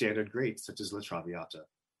to the standard greats such as La Traviata.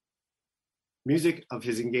 Much of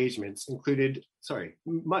his engagements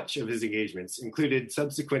included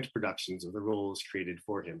subsequent productions of the roles created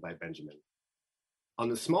for him by Benjamin. On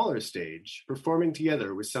the smaller stage, performing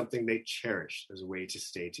together was something they cherished as a way to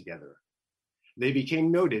stay together. They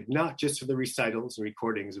became noted not just for the recitals and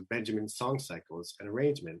recordings of Benjamin's song cycles and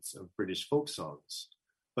arrangements of British folk songs,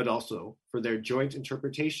 but also for their joint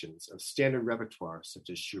interpretations of standard repertoire such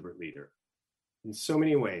as Schubert Lieder. In so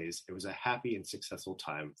many ways, it was a happy and successful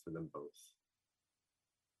time for them both.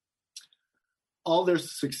 All their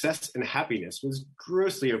success and happiness was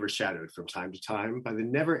grossly overshadowed from time to time by the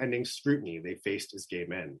never-ending scrutiny they faced as gay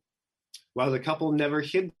men. While the couple never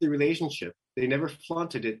hid the relationship, they never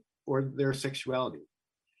flaunted it or their sexuality.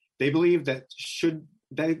 They believed that should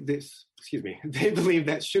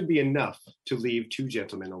be enough to leave two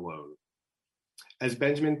gentlemen alone. As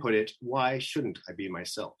Benjamin put it, why shouldn't I be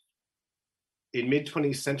myself? In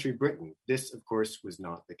mid-20th century Britain, this, of course, was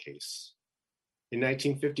not the case. In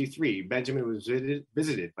 1953, Benjamin was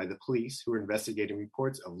visited by the police who were investigating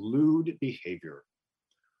reports of lewd behavior.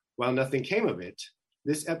 While nothing came of it,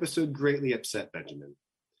 this episode greatly upset Benjamin.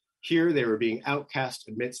 Here they were being outcast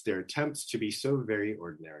amidst their attempts to be so very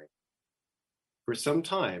ordinary. For some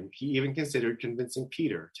time, he even considered convincing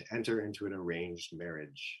Peter to enter into an arranged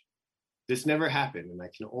marriage. This never happened, and I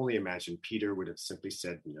can only imagine Peter would have simply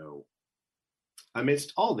said no.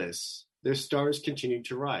 Amidst all this, their stars continued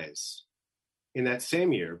to rise. In that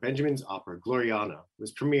same year, Benjamin's opera Gloriana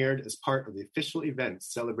was premiered as part of the official event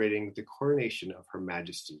celebrating the coronation of Her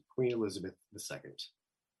Majesty, Queen Elizabeth II.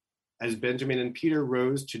 As Benjamin and Peter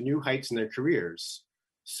rose to new heights in their careers,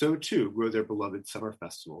 so too grew their beloved summer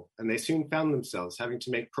festival, and they soon found themselves having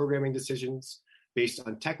to make programming decisions based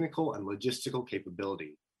on technical and logistical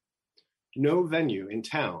capability. No venue in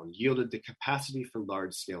town yielded the capacity for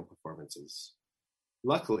large-scale performances.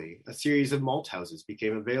 Luckily, a series of malt houses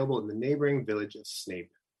became available in the neighboring village of Snape.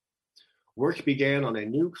 Work began on a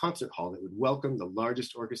new concert hall that would welcome the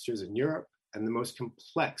largest orchestras in Europe and the most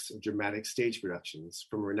complex of dramatic stage productions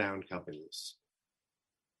from renowned companies.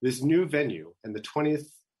 This new venue and the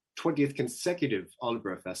 20th consecutive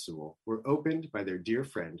Aldborough Festival were opened by their dear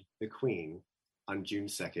friend, the Queen, on June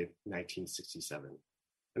 2nd, 1967.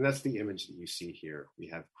 And that's the image that you see here. We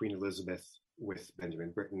have Queen Elizabeth with Benjamin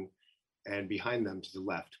Britten, and behind them to the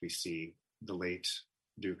left, we see the late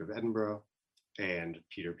Duke of Edinburgh and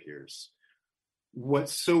Peter Pears.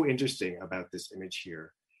 What's so interesting about this image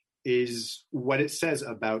here is what it says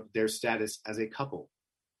about their status as a couple.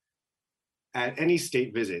 At any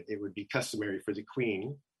state visit, it would be customary for the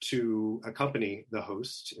Queen to accompany the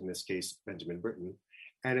host, in this case, Benjamin Britten,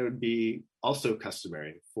 and it would be also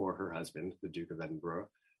customary for her husband, the Duke of Edinburgh,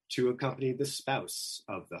 to accompany the spouse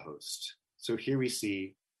of the host. So here we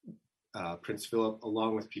see Prince Philip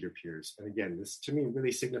along with Peter Pears. And again, this to me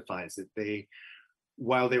really signifies that they,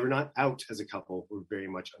 while they were not out as a couple, were very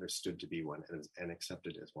much understood to be one and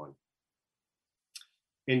accepted as one.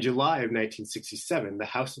 In July of 1967, the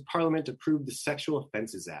House of Parliament approved the Sexual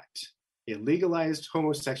Offences Act. It legalized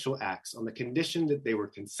homosexual acts on the condition that they were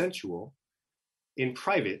consensual, in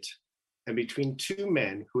private, and between two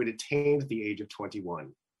men who had attained the age of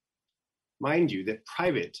 21. Mind you, that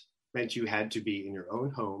private meant you had to be in your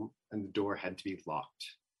own home and the door had to be locked.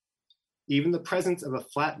 Even the presence of a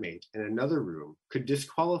flatmate in another room could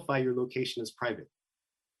disqualify your location as private.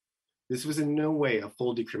 This was in no way a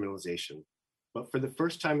full decriminalization, but for the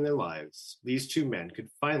first time in their lives, these two men could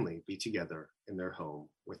finally be together in their home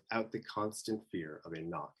without the constant fear of a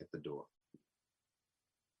knock at the door.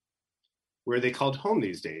 Where they called home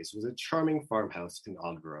these days was a charming farmhouse in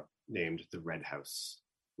Aldborough named the Red House,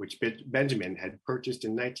 which Benjamin had purchased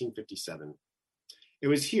in 1957. It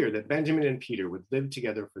was here that Benjamin and Peter would live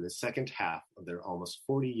together for the second half of their almost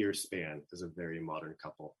 40-year span as a very modern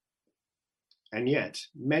couple. And yet,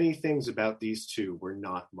 many things about these two were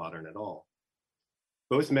not modern at all.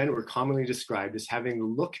 Both men were commonly described as having the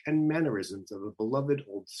look and mannerisms of a beloved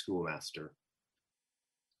old schoolmaster.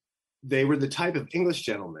 They were the type of English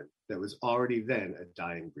gentleman that was already then a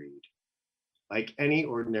dying breed. Like any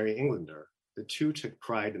ordinary Englander, the two took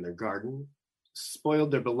pride in their garden,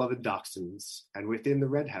 spoiled their beloved dachshunds, and within the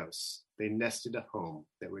Red House, they nested a home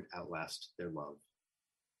that would outlast their love.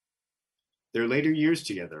 Their later years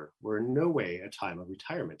together were in no way a time of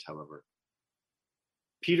retirement, however.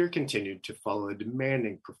 Peter continued to follow a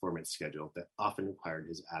demanding performance schedule that often required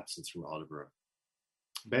his absence from Aldeborough.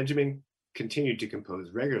 Benjamin continued to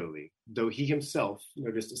compose regularly, though he himself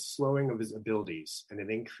noticed a slowing of his abilities and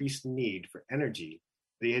an increased need for energy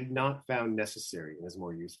that he had not found necessary in his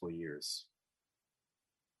more youthful years.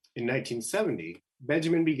 In 1970,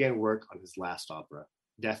 Benjamin began work on his last opera,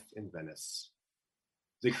 Death in Venice.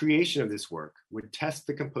 The creation of this work would test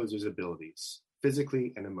the composer's abilities,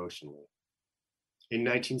 physically and emotionally. In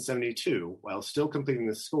 1972, while still completing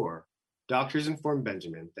the score, doctors informed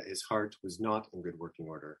Benjamin that his heart was not in good working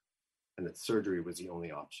order and that surgery was the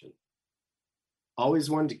only option. Always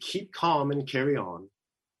one to keep calm and carry on,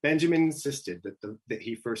 Benjamin insisted that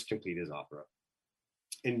he first complete his opera.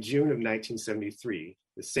 In June of 1973,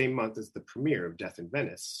 the same month as the premiere of Death in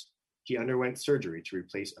Venice, he underwent surgery to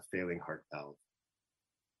replace a failing heart valve.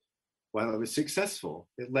 While it was successful,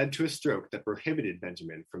 it led to a stroke that prohibited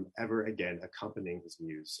Benjamin from ever again accompanying his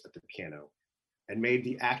muse at the piano and made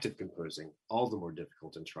the act of composing all the more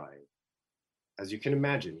difficult and trying. As you can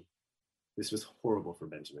imagine, this was horrible for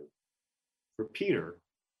Benjamin. For Peter,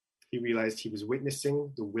 he realized he was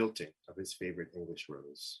witnessing the wilting of his favorite English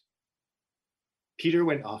rose. Peter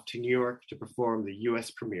went off to New York to perform the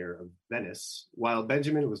US premiere of Venice, while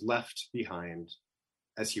Benjamin was left behind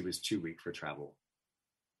as he was too weak for travel.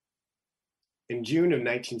 In June of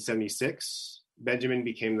 1976, Benjamin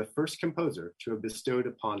became the first composer to have bestowed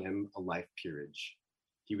upon him a life peerage.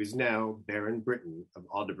 He was now Baron Britten of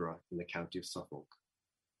Aldeborough in the county of Suffolk.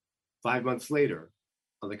 5 months later,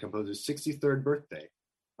 on the composer's 63rd birthday,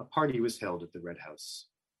 a party was held at the Red House.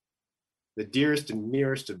 The dearest and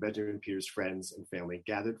nearest of Benjamin Pears' friends and family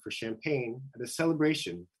gathered for champagne at a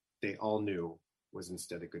celebration they all knew was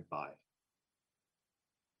instead a goodbye.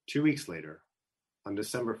 2 weeks later, on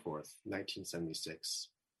December 4th, 1976,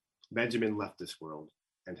 Benjamin left this world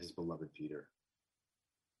and his beloved Peter.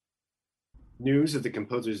 News of the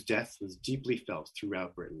composer's death was deeply felt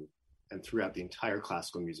throughout Britain and throughout the entire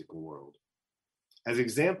classical musical world. As an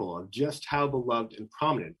example of just how beloved and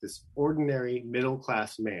prominent this ordinary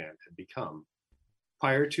middle-class man had become,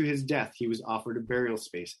 prior to his death, he was offered a burial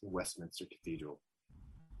space in Westminster Cathedral.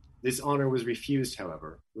 This honor was refused,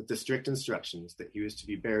 however, with the strict instructions that he was to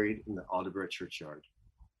be buried in the Aldeborough churchyard.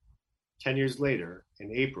 10 years later,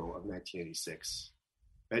 in April of 1986,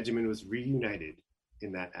 Benjamin was reunited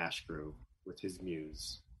in that ash grove with his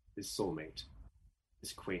muse, his soulmate,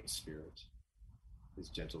 his quaint spirit, his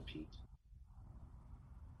gentle Pete.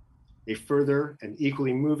 A further and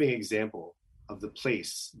equally moving example of the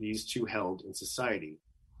place these two held in society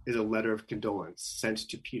is a letter of condolence sent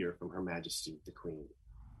to Peter from Her Majesty the Queen,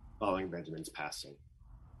 following Benjamin's passing.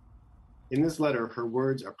 In this letter, her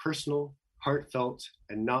words are personal, heartfelt,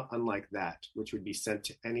 and not unlike that which would be sent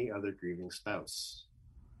to any other grieving spouse.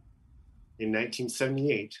 In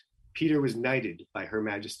 1978, Peter was knighted by Her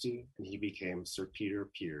Majesty, and he became Sir Peter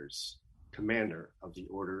Pears, Commander of the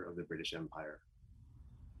Order of the British Empire.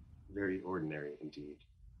 Very ordinary indeed.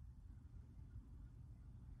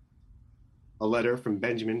 A letter from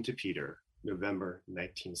Benjamin to Peter, November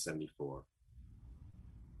 1974.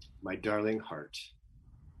 My darling heart,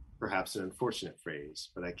 perhaps an unfortunate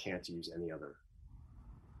phrase, but I can't use any other.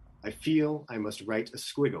 I feel I must write a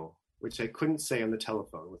squiggle, which I couldn't say on the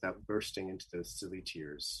telephone without bursting into those silly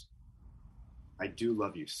tears. I do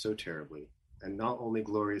love you so terribly, and not only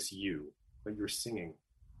glorious you, but your singing.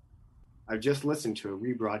 I've just listened to a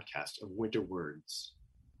rebroadcast of Winter Words,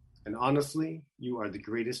 and honestly, you are the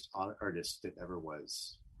greatest artist that ever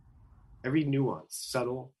was. Every nuance,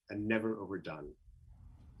 subtle and never overdone.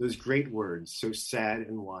 Those great words, so sad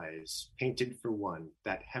and wise, painted for one,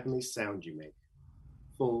 that heavenly sound you make,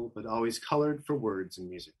 full but always colored for words and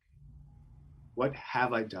music. What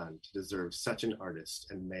have I done to deserve such an artist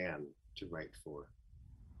and man to write for?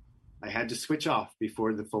 I had to switch off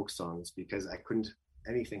before the folk songs because I couldn't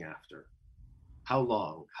anything after. How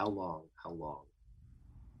long, how long, how long?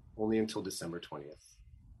 Only until December 20th.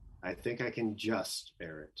 I think I can just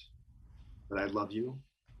bear it. But I love you,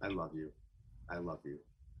 I love you, I love you.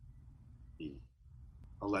 B.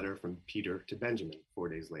 a letter from Peter to Benjamin 4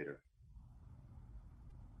 days later.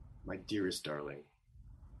 My dearest darling,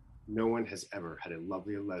 no one has ever had a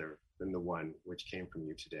lovelier letter than the one which came from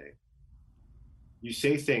you today. You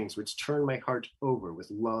say things which turn my heart over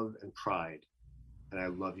with love and pride, and I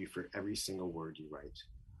love you for every single word you write.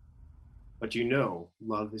 But you know,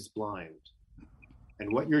 love is blind.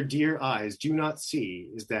 And what your dear eyes do not see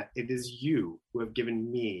is that it is you who have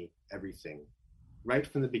given me everything, right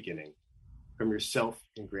from the beginning, from yourself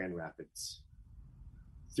in Grand Rapids.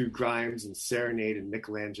 Through Grimes and Serenade and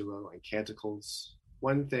Michelangelo and Canticles,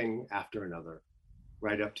 one thing after another,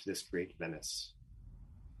 right up to this great Venice.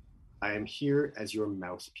 I am here as your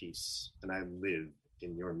mouthpiece, and I live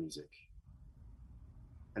in your music.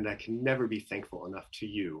 And I can never be thankful enough to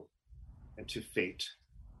you and to fate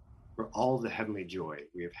for all the heavenly joy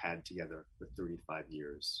we have had together for 35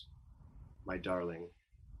 years. My darling,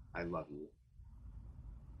 I love you.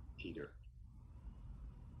 Peter.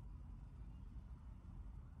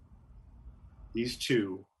 These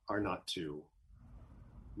two are not two.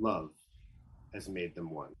 Love has made them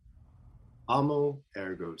one. Amo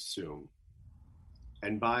ergo sum.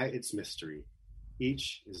 And by its mystery,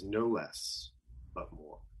 each is no less but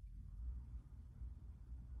more.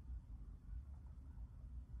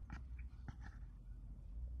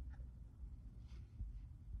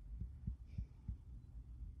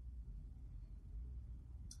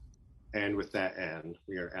 And with that, Anne,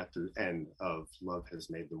 we are at the end of Love Has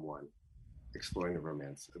Made Them One, exploring the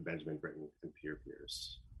romance of Benjamin Britten and Peter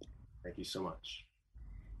Pears. Thank you so much.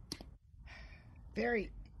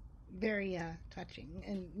 Very, very touching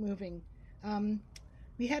and moving.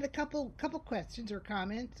 We had a couple questions or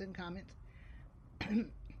comments.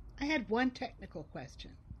 I had one technical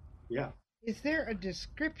question. Yeah. Is there a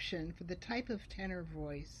description for the type of tenor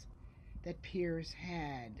voice that Pears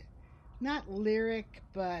had? Not lyric,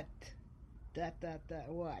 but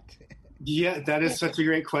what? Yeah, that is such a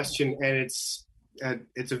great question, and it's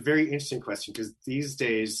a very interesting question because these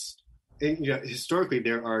days, historically,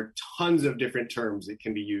 there are tons of different terms that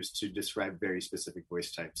can be used to describe very specific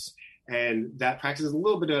voice types, and that practice is a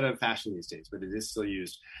little bit out of fashion these days, but it is still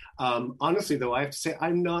used. Honestly, though, I have to say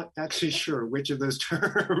I'm not actually sure which of those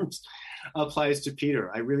terms applies to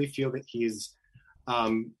Peter. I really feel that he's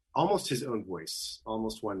almost his own voice,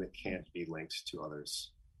 almost one that can't be linked to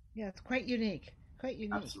others. Yeah, it's quite unique.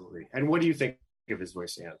 Absolutely. And what do you think of his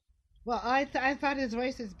voice, Anne? Well, I thought his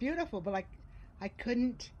voice is beautiful, but I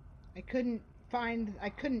couldn't pin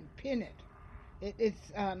it.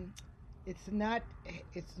 It's not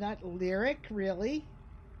lyric really,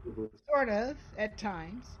 Mm-hmm. sort of at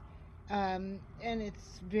times, and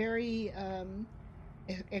it's very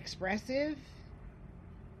expressive.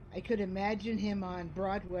 I could imagine him on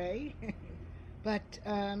Broadway, but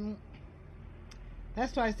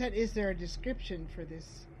that's why I said, is there a description for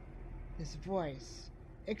this voice?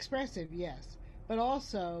 Expressive, yes, but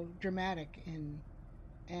also dramatic and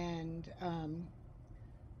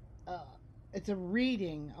it's a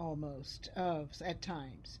reading almost of at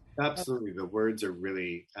times. Absolutely, the words are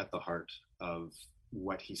really at the heart of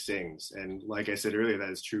what he sings, and like I said earlier, that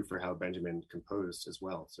is true for how Benjamin composed as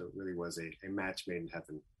well. So it really was a match made in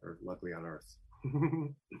heaven, or luckily on earth.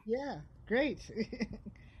 Yeah, great.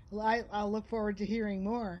 Well, I'll look forward to hearing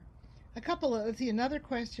more. Another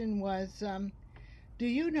question was, do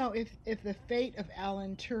you know if the fate of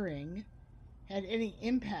Alan Turing had any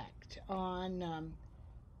impact on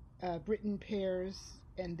Britten Pears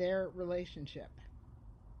and their relationship?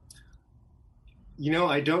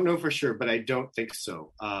 I don't know for sure, but I don't think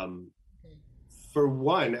so. For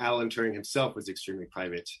one, Alan Turing himself was extremely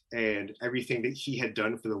private, and everything that he had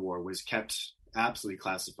done for the war was kept absolutely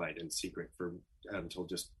classified and secret until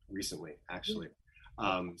just recently, actually.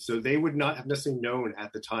 So they would not have necessarily known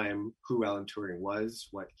at the time who Alan Turing was,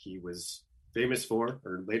 what he was famous for,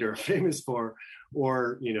 or later famous for,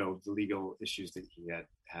 or, the legal issues that he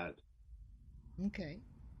had. Okay.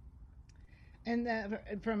 And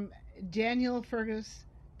from Daniel Fergus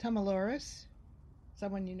Tumaloris,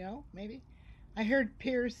 someone you know, maybe? I heard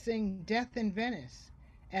Pears sing Death in Venice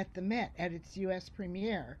at the Met at its U.S.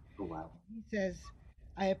 premiere. Oh, wow. He says,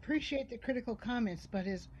 I appreciate the critical comments, but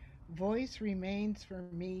his voice remains for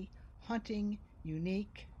me haunting,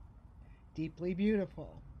 unique, deeply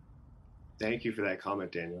beautiful. Thank you for that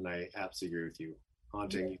comment, Daniel, and I absolutely agree with you.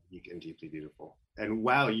 Haunting, unique, and deeply beautiful. And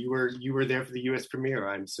wow, you were there for the U.S. premiere.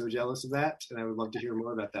 I'm so jealous of that, and I would love to hear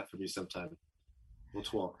more about that from you sometime. We'll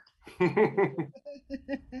talk.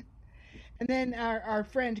 And then our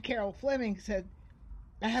friend Carol Fleming said,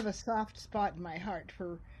 I have a soft spot in my heart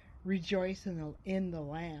for Rejoice in the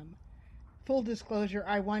Lamb. Full disclosure,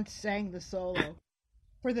 I once sang the solo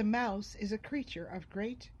For the mouse is a creature of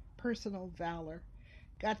great personal valor.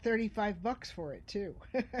 Got $35 for it, too.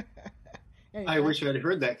 Anyway, I wish I'd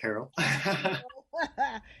heard that, Carol.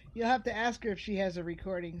 you'll have to ask her if she has a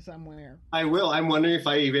recording somewhere. I will. I'm wondering if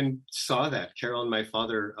I even saw that. Carol and my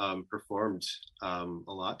father performed a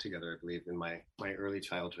lot together, I believe, in my early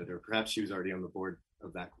childhood, or perhaps she was already on the board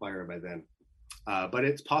of that choir by then. But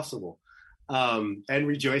it's possible. And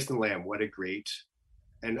Rejoice in the Lamb, what a great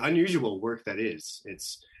and unusual work that is.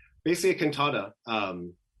 It's basically a cantata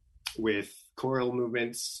with choral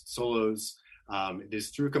movements, solos. It is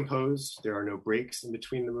through composed. There are no breaks in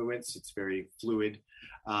between the movements. It's very fluid,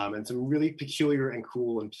 and some really peculiar and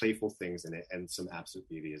cool and playful things in it, and some absolute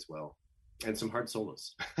beauty as well, and some hard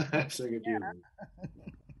solos. So yeah.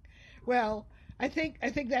 Well, I think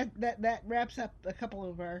that wraps up a couple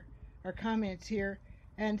of our comments here,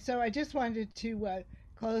 and so I just wanted to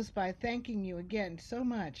close by thanking you again so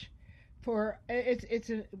much for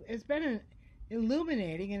it's been an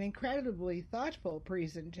illuminating and incredibly thoughtful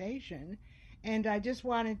presentation. And I just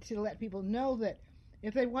wanted to let people know that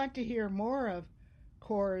if they want to hear more of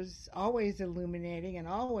CORE's always illuminating and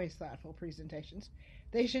always thoughtful presentations,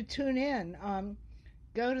 they should tune in.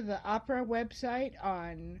 Go to the opera website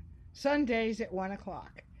on Sundays at 1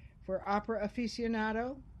 o'clock for Opera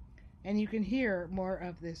Aficionado, and you can hear more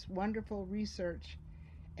of this wonderful research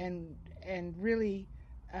and really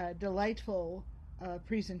delightful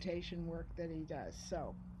presentation work that he does.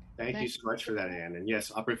 So. Thank you so much for that, Anne. And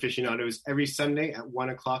yes, Opera Aficionado is every Sunday at 1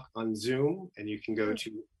 o'clock on Zoom, and you can go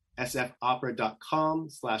to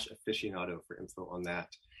sfopera.com/aficionado for info on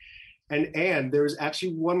that. And Anne, there was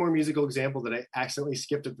actually one more musical example that I accidentally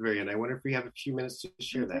skipped at the very end. I wonder if we have a few minutes to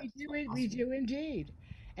share that. We do indeed.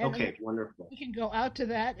 And okay, wonderful. We can go out to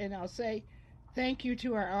that, and I'll say thank you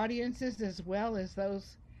to our audiences as well as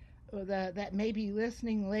those that may be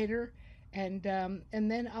listening later, and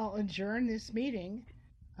then I'll adjourn this meeting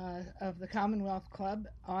of the Commonwealth Club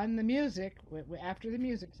on the music, after the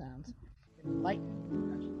music sounds. Enlightened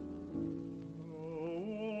discussion. The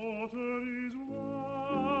water is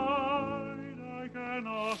wide, I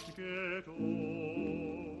cannot get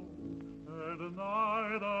on, and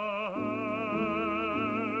neither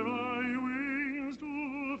have I wings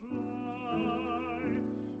to fly.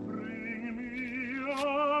 Bring me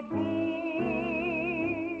a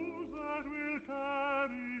boat that will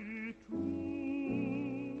carry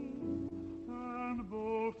two, and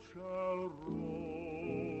both shall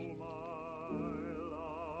row, my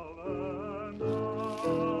love and I.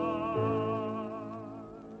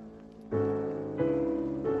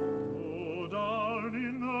 Oh, down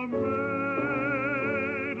in the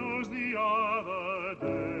meadows the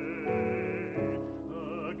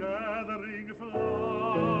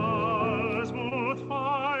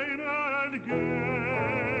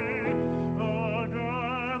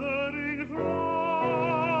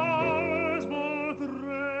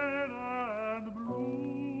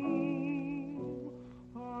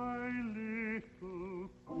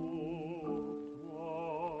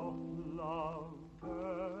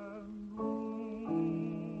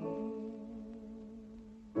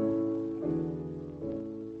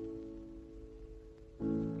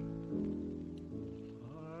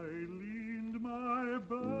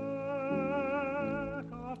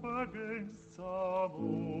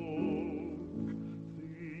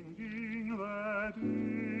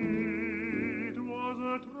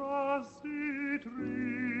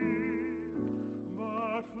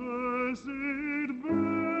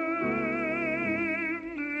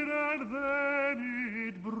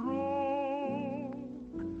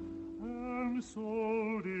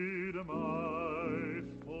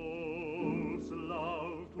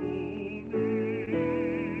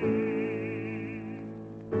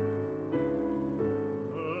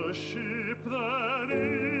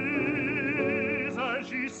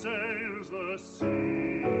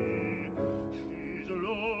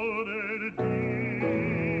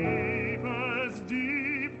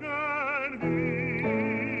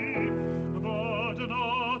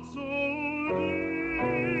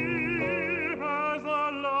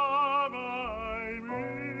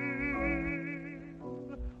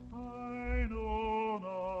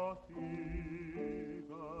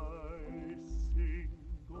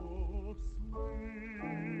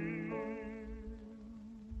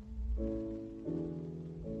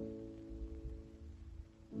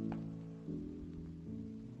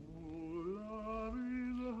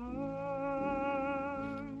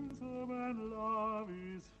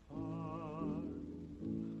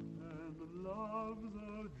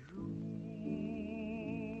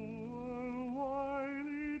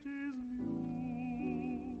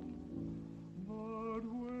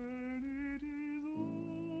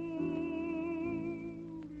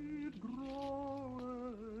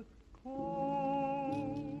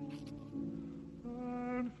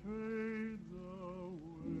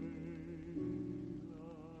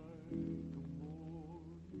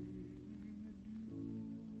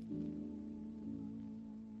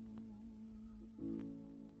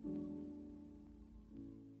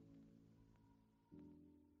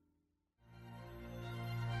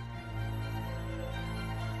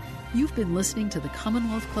You've been listening to the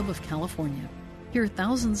Commonwealth Club of California. Hear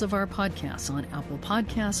thousands of our podcasts on Apple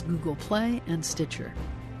Podcasts, Google Play, and Stitcher.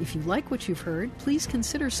 If you like what you've heard, please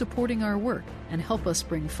consider supporting our work and help us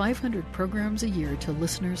bring 500 programs a year to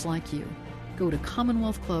listeners like you. Go to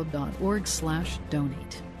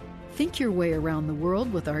commonwealthclub.org/donate. Think your way around the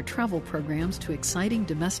world with our travel programs to exciting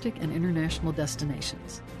domestic and international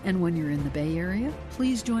destinations. And when you're in the Bay Area,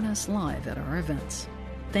 please join us live at our events.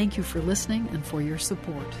 Thank you for listening and for your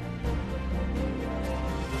support.